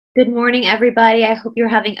Good morning, everybody. I hope you're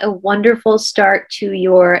having a wonderful start to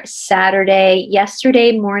your Saturday.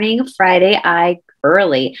 Yesterday morning, Friday, I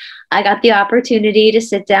got the opportunity to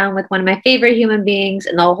sit down with one of my favorite human beings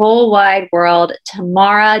in the whole wide world,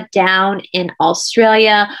 Teymara, down in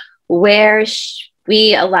Australia, where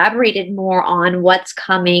we elaborated more on what's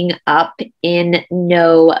coming up in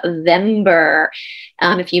November.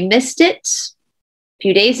 If you missed it,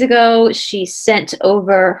 few days ago, she sent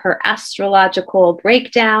over her astrological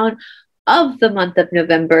breakdown of the month of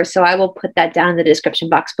November. So I will put that down in the description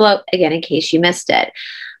box below, again, in case you missed it.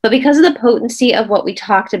 But because of the potency of what we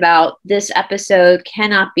talked about, this episode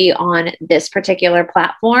cannot be on this particular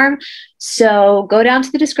platform. So go down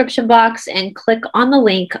to the description box and click on the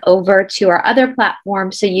link over to our other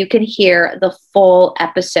platform so you can hear the full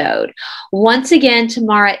episode. Once again,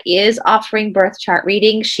 Teymara is offering birth chart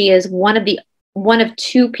readings. She is one of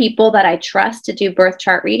two people that I trust to do birth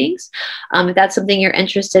chart readings. If that's something you're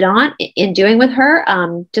interested in doing with her,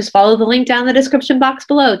 just follow the link down in the description box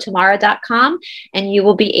below, teymara.com, and you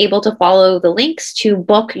will be able to follow the links to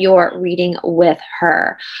book your reading with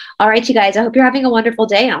her. All right, you guys, I hope you're having a wonderful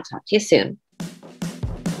day, and I'll talk to you soon.